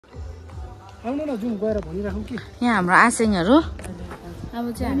आउनु न जुम गएर भनिराखौँ कि यहाँ हाम्रो आसिङहरु अब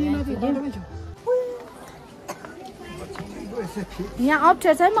चाहिँ हामी यहाँ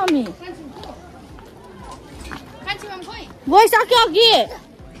अप्ठ्यारो छ है मम्मी गइसक्यो अघि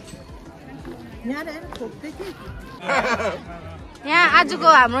यहाँ आजको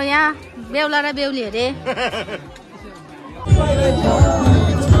हाम्रो यहाँ बेहुला र बेहुली अरे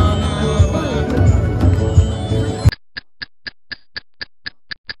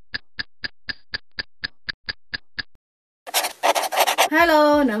हेलो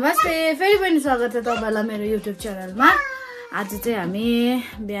नमस्ते फेरि पनि स्वागत छ तपाईलाई मेरो युट्युब च्यानलमा आज चाहिँ हामी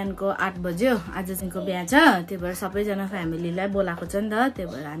बिहानको 8 बज्यो आज चाहिँको बिहा छ त्यही भएर सबैजना फ्यामिलीलाई बोलाएको छ नि त त्यही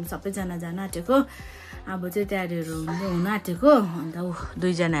भएर हामी सबैजना जान आँटेको अब चाहिँ तयारीहरू हुन आँटेको अन्त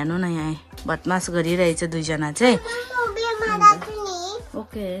दुई जना हेर्नु न यहाँ बदमास गरिरहेछ दुई जना चाहिँ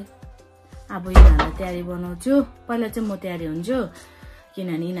ओके अब यिनीहरूलाई तयारी बनाउँछु पहिला चाहिँ म तयारी हुन्छु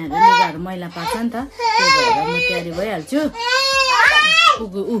किनभने यिनीहरूले लुगाहरू मैला पार्छ नि त त्यही भएर म तयारी भइहाल्छु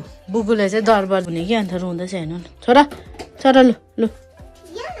बुगुले चाहिँ दरबार हुने कि अन्त रुँदैछ हेर्नु न छोरा छोरा लु लु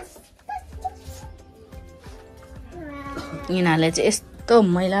यिनीहरूले चाहिँ यस्तो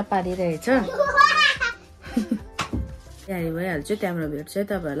मैला पारिरहेछ तयारी भइहाल्छु त्यहाँबाट भेट्छु है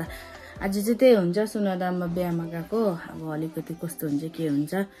तपाईँहरूलाई आज चाहिँ त्यही हुन्छ सुनादामा बिहामा गएको अब अलिकति कस्तो हुन्छ के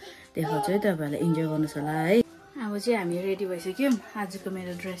हुन्छ देखाउँछु है तपाईँहरूलाई इन्जोय गर्नुहोस् होला है अब चाहिँ हामी रेडी भइसक्यौँ आजको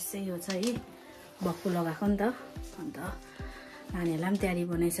मेरो ड्रेस चाहिँ यो छ है भक्कु लगाएको नि त अन्त नानीहरूलाई पनि तयारी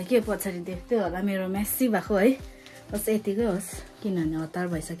बनाइसक्यो पछाडि देख्दै होला मेरो मेसी भएको है बस यतिकै होस् किनभने हतार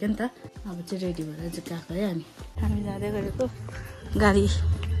भइसक्यो नि त अब चाहिँ रेडी भएर चाहिँ गएको है हामी जाँदै गरेको गाडी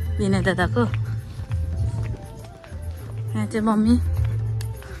विनय दादाको यहाँ चाहिँ मम्मी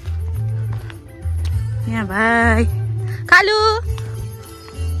यहाँ भाइ कालु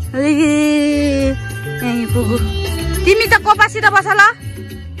यहीँ पुगु तिमी त कोपासित बस ल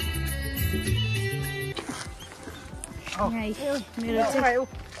मेरो चाहिँ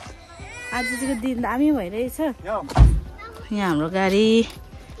आज चाहिँ दिन दामी भइरहेछ यहाँ हाम्रो गाडी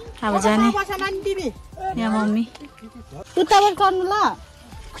अब जाने यहाँ मम्मी उताबाट गर्नु ल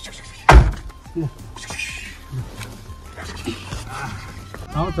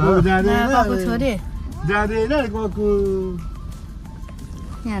छोरी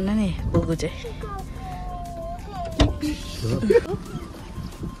यहाँ नि बुगु चाहिँ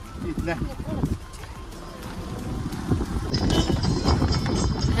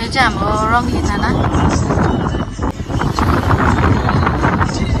यो चाहिँ हाम्रो रङ्गिन नाना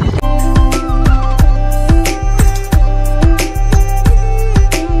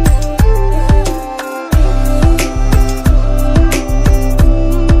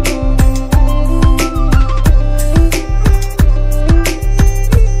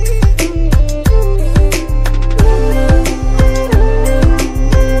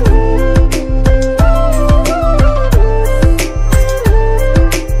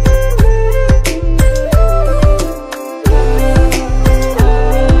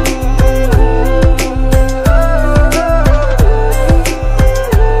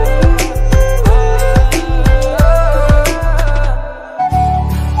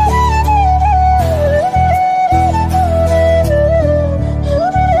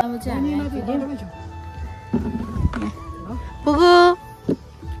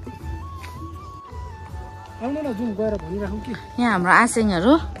यहाँ हाम्रो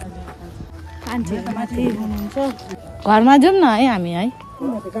आसिङहरु मान्छेहरु माथि हुनुहुन्छ घरमा जाउँ न है हामी है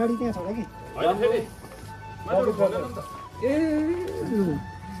गाडी त्यहाँ छ कि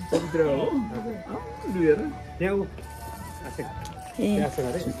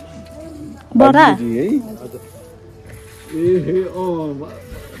बडा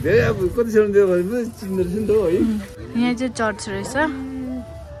यहाँ चाहिँ चर्च रहेछ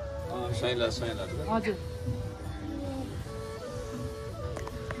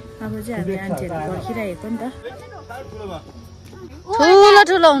अब चाहिँ हामी आन्टीहरू पर्खिरहेको नि त ठुलो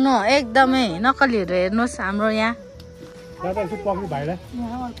ठुलो हुनु एकदमै नक्कलीहरू हेर्नुहोस् हाम्रो यहाँ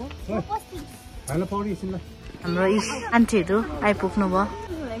हाम्रो आन्टीहरू आइपुग्नु भयो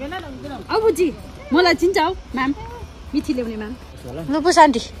अबुजी मलाई चिन्छौ म्याम मिठी ल्याउने म्याम ल पुस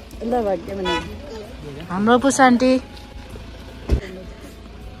आन्टी ल हाम्रो पुस आन्टी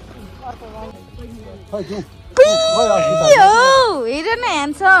हेर न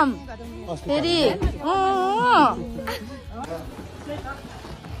ह्यान्डसम फेरि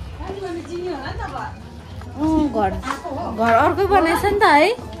घर अर्कै बनाएछ नि त है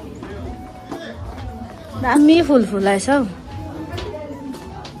दामी फुल फुलाएछ हौ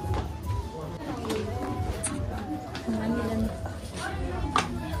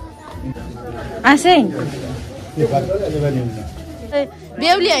आसिङ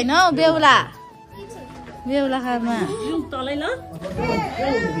बेहुली होइन हौ बेहुला बेहुला खामा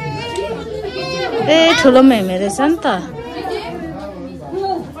ए ठुलो मेमे रहेछ नि त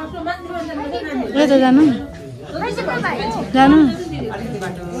त जानु जानु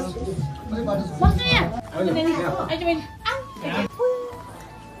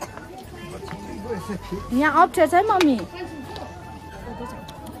यहाँ अप्ठ्यारो छ है मम्मी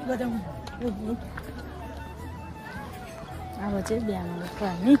अब चाहिँ बिहामा गएको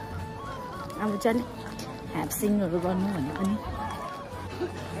हामी अब चाहिँ ह्याप्सिङहरू गर्नु भने पनि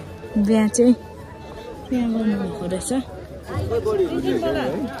बिहा चाहिँ बिहा गर्नुभएको रहेछ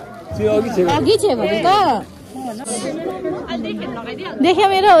अघि छ भने त देख्यो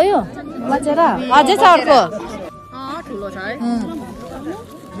मेरो हो यो बचेर अझै छ अर्को ठुलो छ है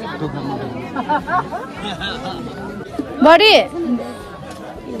बडी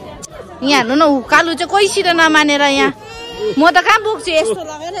यहाँ हेर्नु न कालु चाहिँ कोहीसित नमानेर यहाँ म त कहाँ पुग्छु यस्तो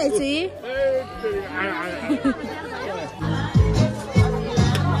लगाइरहेछु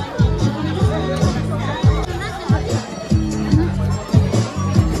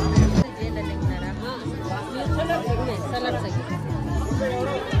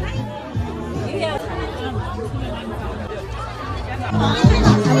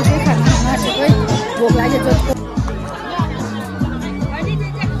भोक लाग्यो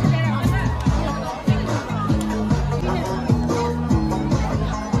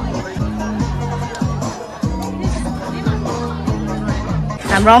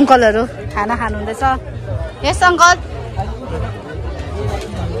हाम्रो अङ्कलहरू खाना खानुहुँदैछ यस अङ्कल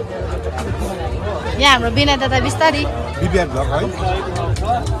यहाँ हाम्रो बिना दादा बिस्तारी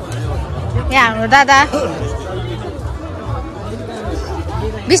यहाँ हाम्रो दादा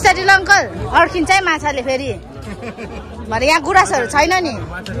बिस्तारी ल अङ्कल अड्किन्छ है माछाले फेरि भरे यहाँ गुराँसहरू छैन नि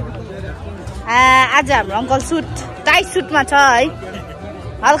आज हाम्रो अङ्कल सुट टाइट सुटमा छ है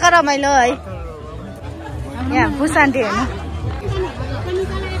हल्का रमाइलो है यहाँ पुसान्टी हेर्नु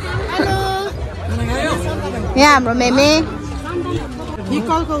यहाँ हाम्रो मेमे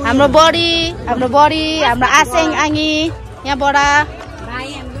हाम्रो बडी हाम्रो आसेङ आङी यहाँबाट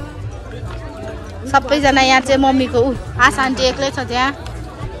सबैजना यहाँ चाहिँ मम्मीको आशा आन्टी एक्लै छ त्यहाँ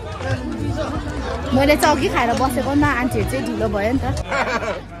मैले चाहिँ अघि खाएर बसेकोमा आन्टीहरू चाहिँ ढिलो भयो नि त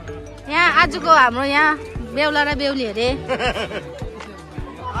यहाँ आजको हाम्रो यहाँ बेहुला र बेहुली अरे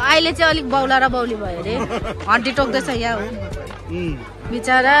अहिले चाहिँ अलिक बाउला र बाउली भयो अरे हड्डी टोक्दैछ यहाँ हो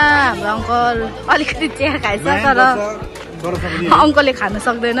बिचरा हाम्रो अङ्कल अलिकति चिया खाएछ तर अङ्कलले खान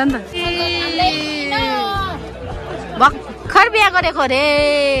सक्दैन नि त भर्खर बिहा गरेको अरे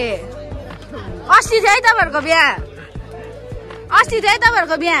अस्ति थियो है तपाईँहरूको बिहा अस्ति थियो है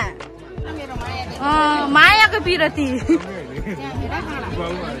तपाईँहरूको बिहा मायाको पिरती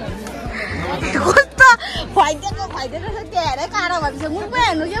कस्तो खुवाइदिएको छ त्यहाँ हेरे काँडा भन्छ मुखमा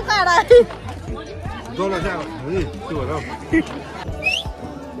हेर्नु क्या काँडा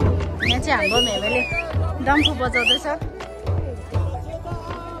यहाँ चाहिँ हाम्रो मेमेले डम्फु बजाउँदैछ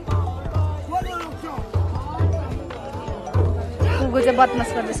कुगु चाहिँ बदमास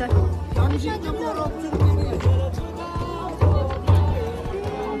गर्दैछ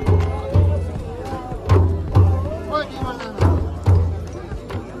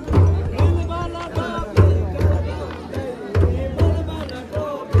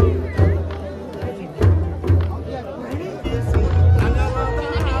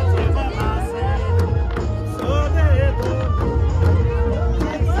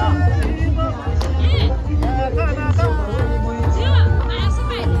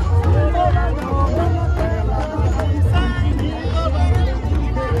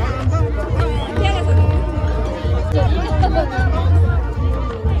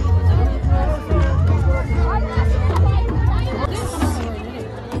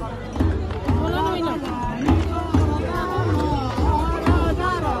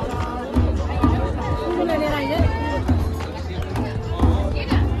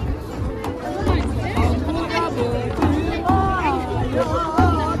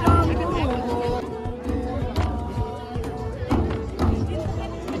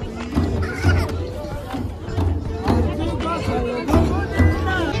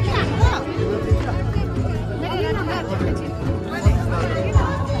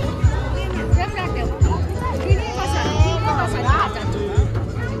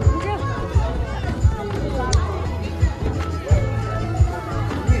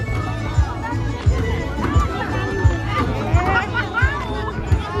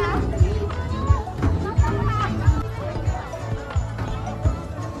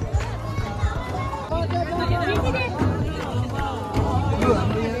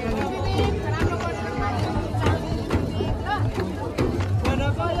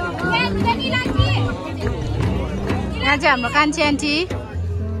यहाँ चाहिँ हाम्रो कान्छी आन्टी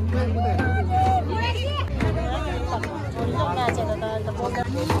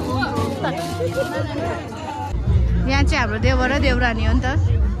यहाँ चाहिँ हाम्रो देवर र देवरानी हो नि त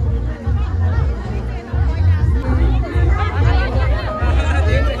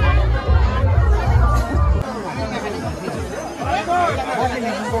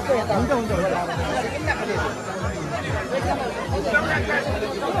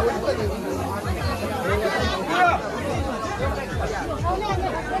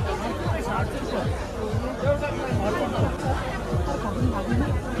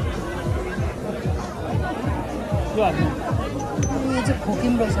यो चाहिँ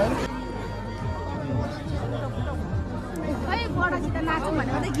खोकिम रहेछ है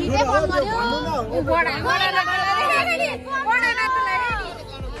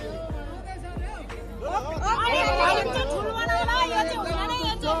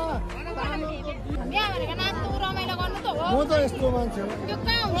म त यस्तो मान्छे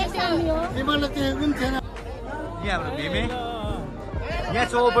तिमीलाई त्यही पनि थिएन यहाँ हाम्रो भीमे यहाँ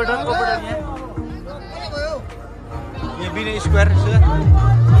छ ओपरेटर यहाँ बिना स्क्वायर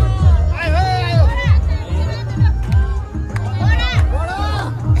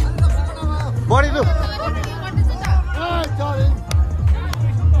बढी लु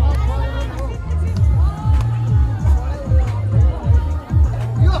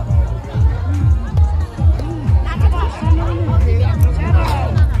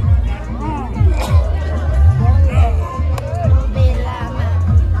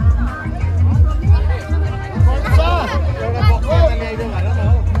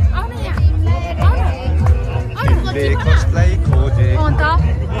कसलाई खोजे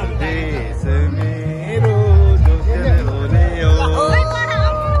देश मेरो जोसेले हो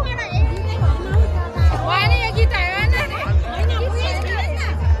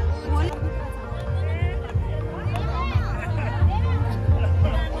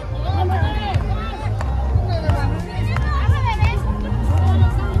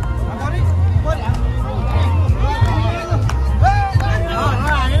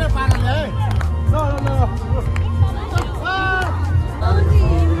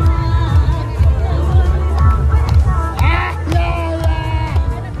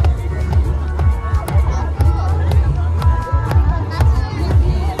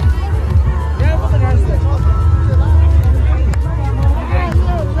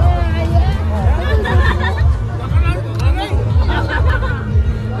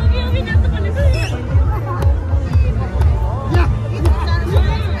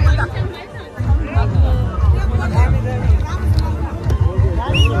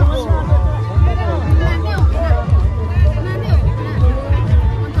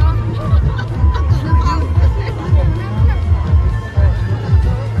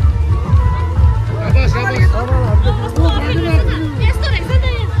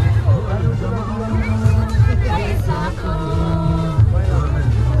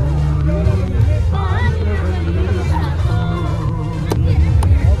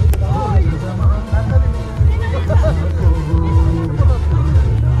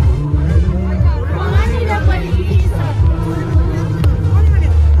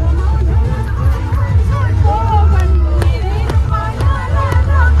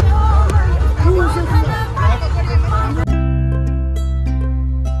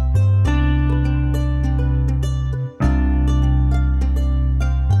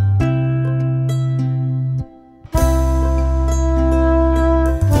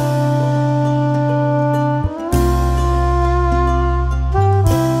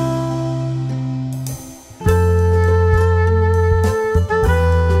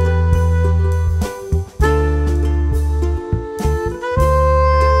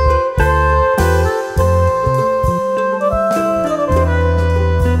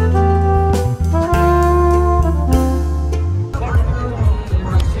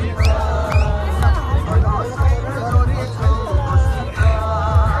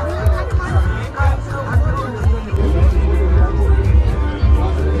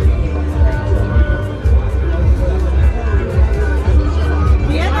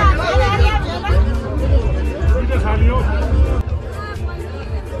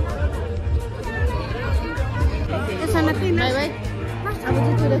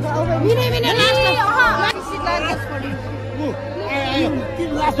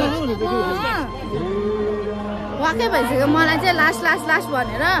वाक्कै भइसक्यो मलाई चाहिँ लास्ट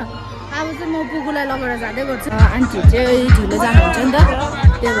भनेर अब चाहिँ म पुगुलाई लगेर जाँदै गर्छु। आन्टी चाहिँ ढिलो जानुहुन्छ नि त,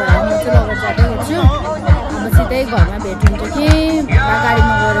 त्यही भएर म चाहिँ लगेर जाँदै गर्छु। अब सिधै घरमा भेट हुन्छ कि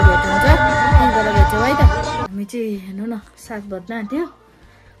गाडीमा गएर भेट हुन्छ, त्यही भएर भेट्छौँ है त। हामी चाहिँ हेर्नु न 7 बज्न आँट्यो,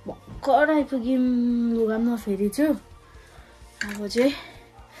 भर्खर आइपुग्यौँ, लुगा पनि नफेरी छु। अब चाहिँ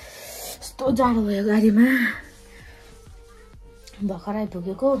यस्तो जाडो भयो गाडीमा भर्खर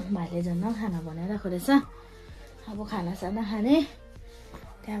आइपुगेको भाइले झन् खाना बनाइरहेको रहेछ अब खानासाना खाने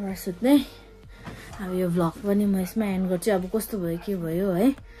त्यहाँबाट सुत्ने अब यो भ्लग पनि म यसमा एन्ड गर्छु अब कस्तो भयो के भयो है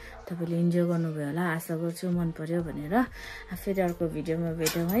तपाईले इन्जोय गर्नुभयो होला आशा गर्छु मन पर्यो भनेर फेरि अर्को भिडियोमा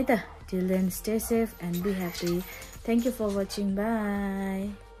भेटौँ है त till then stay safe and be happy thank you for watching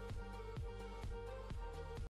by